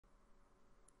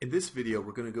In this video,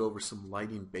 we're going to go over some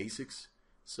lighting basics.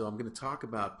 So I'm going to talk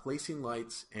about placing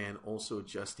lights and also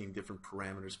adjusting different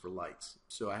parameters for lights.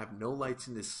 So I have no lights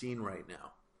in this scene right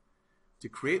now. To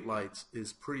create lights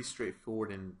is pretty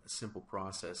straightforward and a simple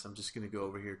process. I'm just going to go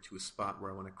over here to a spot where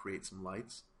I want to create some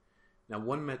lights. Now,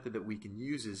 one method that we can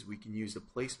use is we can use the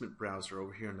placement browser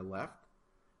over here on the left.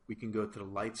 We can go to the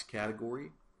lights category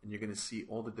and you're going to see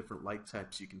all the different light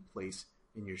types you can place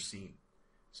in your scene.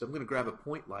 So I'm going to grab a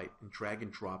point light and drag and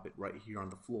drop it right here on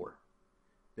the floor.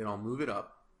 Then I'll move it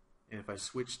up, and if I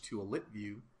switch to a lit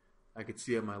view, I can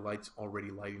see that my light's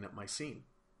already lighting up my scene.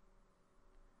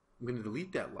 I'm going to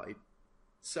delete that light.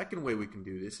 Second way we can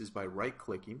do this is by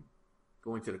right-clicking,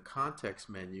 going to the context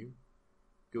menu,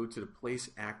 go to the place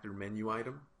actor menu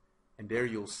item, and there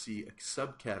you'll see a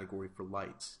subcategory for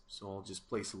lights. So I'll just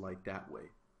place a light that way.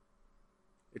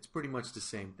 It's pretty much the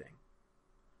same thing.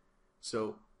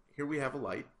 So here we have a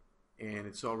light, and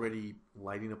it's already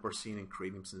lighting up our scene and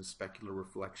creating some specular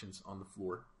reflections on the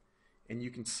floor. And you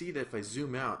can see that if I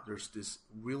zoom out, there's this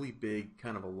really big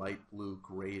kind of a light blue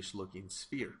grayish looking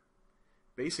sphere.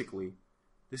 Basically,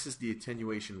 this is the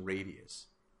attenuation radius.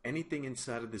 Anything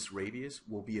inside of this radius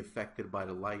will be affected by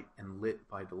the light and lit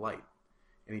by the light.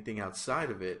 Anything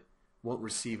outside of it won't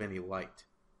receive any light.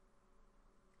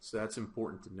 So that's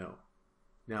important to know.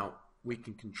 Now, we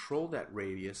can control that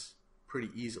radius pretty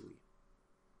easily.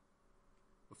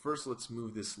 But first, let's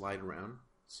move this light around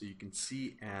so you can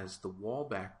see as the wall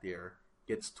back there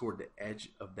gets toward the edge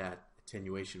of that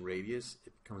attenuation radius,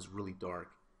 it becomes really dark.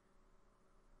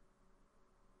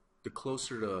 The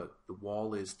closer the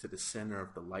wall is to the center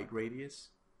of the light radius,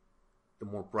 the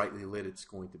more brightly lit it's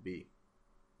going to be.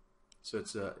 So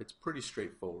it's pretty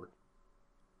straightforward.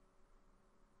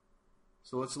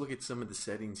 So let's look at some of the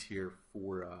settings here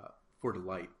for the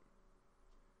light.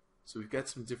 So we've got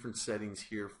some different settings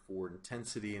here for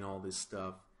intensity and all this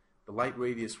stuff. The light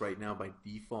radius right now by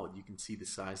default, you can see the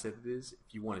size that it is.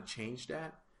 If you want to change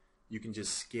that, you can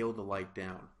just scale the light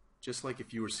down, just like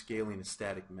if you were scaling a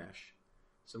static mesh.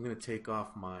 So I'm going to take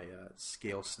off my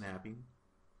scale snapping,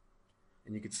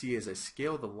 and you can see as I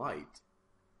scale the light,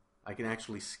 I can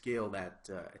actually scale that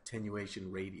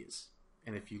attenuation radius.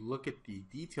 And if you look at the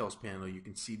details panel, you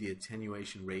can see the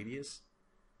attenuation radius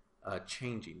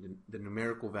changing. The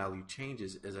numerical value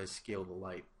changes as I scale the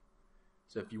light.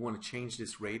 So if you want to change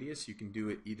this radius, you can do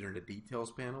it either in the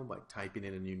details panel by typing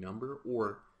in a new number,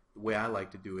 or the way I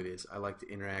like to do it is I like to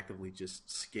interactively just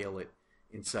scale it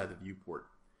inside the viewport.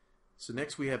 So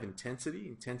next we have intensity.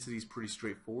 Intensity is pretty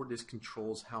straightforward. This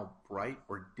controls how bright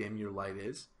or dim your light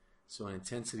is. So an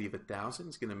intensity of 1,000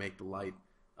 is going to make the light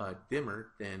dimmer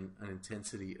than an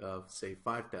intensity of, say,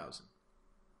 5,000.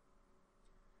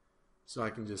 So I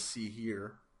can just see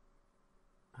here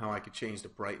how I could change the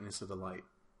brightness of the light.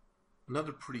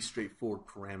 Another pretty straightforward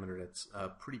parameter that's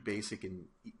pretty basic and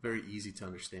very easy to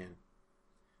understand.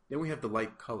 Then we have the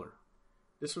light color.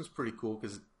 This one's pretty cool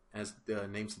because, as the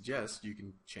name suggests, you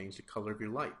can change the color of your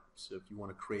light. So if you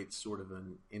want to create sort of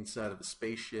an inside of a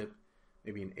spaceship,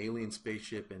 maybe an alien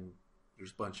spaceship, and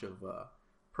there's a bunch of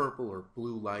purple or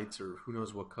blue lights, or who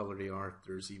knows what color they are, if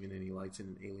there's even any lights in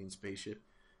an alien spaceship,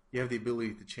 you have the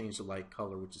ability to change the light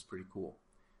color, which is pretty cool.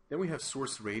 Then we have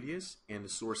source radius and the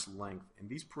source length, and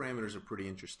these parameters are pretty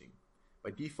interesting.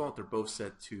 By default, they're both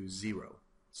set to 0,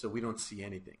 so we don't see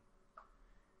anything.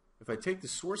 If I take the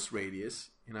source radius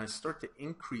and I start to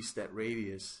increase that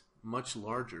radius much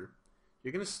larger,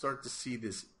 you're going to start to see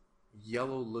this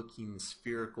yellow-looking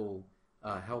spherical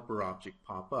helper object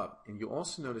pop up. And you'll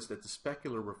also notice that the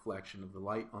specular reflection of the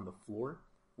light on the floor,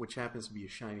 which happens to be a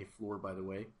shiny floor, by the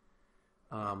way,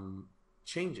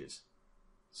 changes.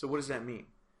 So what does that mean?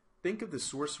 Think of the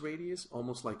source radius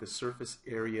almost like the surface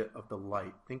area of the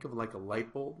light. Think of it like a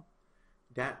light bulb.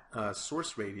 That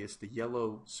source radius, the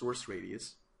yellow source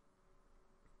radius,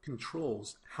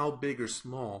 controls how big or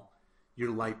small your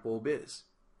light bulb is.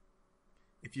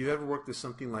 If you've ever worked with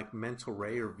something like mental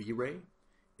ray or V-ray,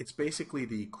 it's basically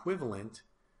the equivalent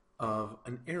of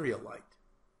an area light.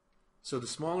 So the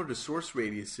smaller the source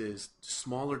radius is, the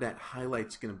smaller that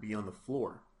highlight's going to be on the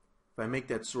floor. If I make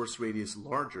that source radius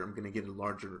larger, I'm going to get a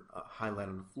larger highlight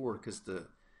on the floor because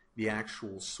the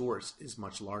actual source is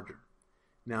much larger.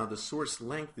 Now the source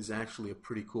length is actually a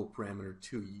pretty cool parameter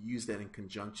too. You use that in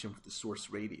conjunction with the source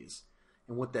radius.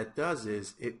 And what that does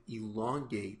is it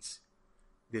elongates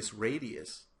this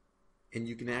radius, and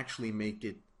you can actually make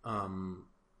it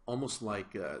almost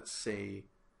like, say,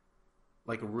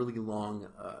 like a really long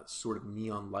sort of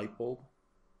neon light bulb.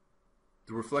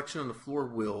 The reflection on the floor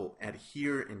will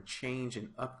adhere and change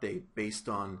and update based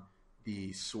on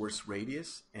the source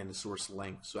radius and the source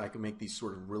length. So I can make these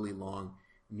sort of really long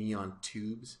neon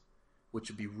tubes, which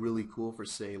would be really cool for,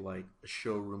 say, like a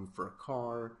showroom for a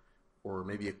car, or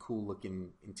maybe a cool looking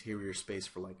interior space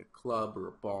for like a club or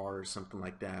a bar or something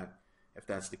like that, if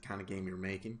that's the kind of game you're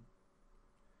making.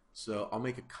 So I'll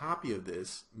make a copy of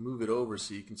this, move it over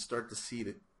so you can start to see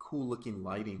the cool looking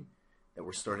lighting that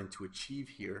we're starting to achieve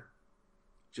here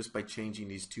just by changing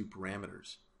these two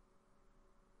parameters.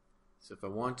 So if I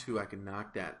want to, I can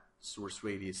knock that source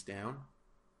radius down,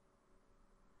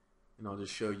 and I'll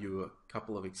just show you a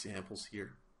couple of examples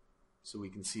here so we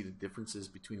can see the differences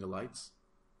between the lights.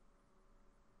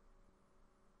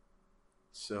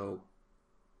 So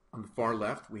on the far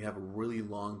left we have a really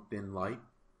long thin light,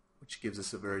 which gives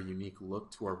us a very unique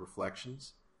look to our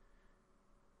reflections.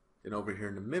 Then over here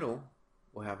in the middle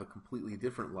we'll have a completely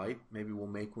different light. Maybe we'll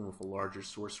make one with a larger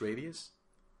source radius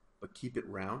but keep it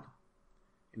round.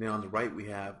 And then on the right we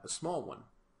have a small one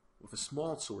with a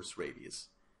small source radius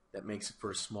that makes it for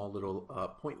a small little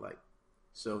point light.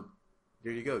 So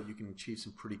there you go, you can achieve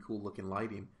some pretty cool looking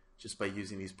lighting just by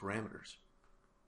using these parameters.